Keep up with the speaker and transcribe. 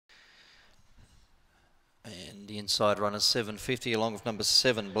The inside runner 750 along with number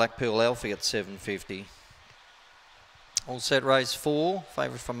 7 Blackpool Alfie at 750. All set, race 4.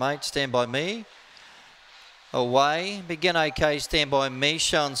 Favourite from 8. Stand By Me. Away. Begin okay. Stand By Me.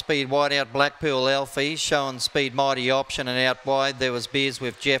 Showing speed wide out Blackpool Alfie. Showing speed Mighty Option, and out wide there was Beers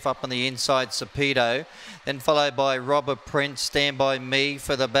with Jeff up on the inside Sapedo. Then followed by Robert Prince. Stand By Me.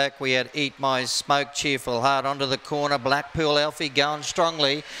 For the back we had Eat My Smoke, Cheerful Heart. Onto the corner Blackpool Alfie going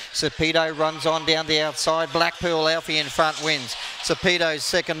strongly. Sapedo runs on down the outside. Blackpool Alfie in front wins. Sapedo's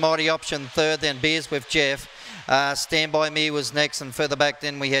second, Mighty Option third, then Beers with Jeff. Stand By Me was next, and further back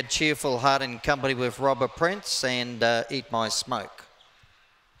then we had Cheerful Heart in company with Robert Prince and Eat My Smoke.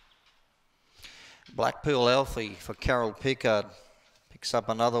 Blackpool Alfie for Carol Pickard picks up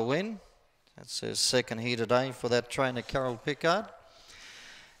another win. That's her second here today for that trainer, Carol Pickard.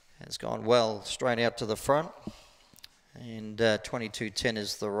 Has gone well straight out to the front, and 22.10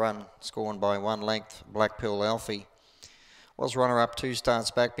 is the run, scored by 1 length. Blackpool Alfie was runner-up 2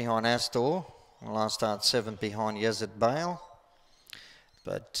 starts back behind Astor. Last start 7 behind Yazid Bale,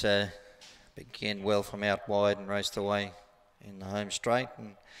 but began well from out wide and raced away in the home straight.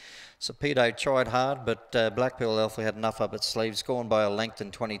 And Sapedo tried hard, but Blackpool Alfie had enough up its sleeve, scored by a length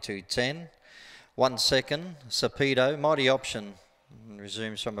in 22.10. 1 second, Sapedo, Mighty Option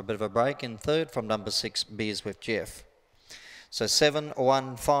resumes from a bit of a break. In third from number 6, Beers with Jeff. So 7,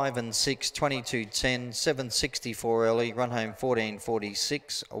 1, 5 and 6, 22.10, 7.64 early, run home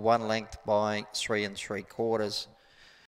 14.46, 1 length by 3 3/4.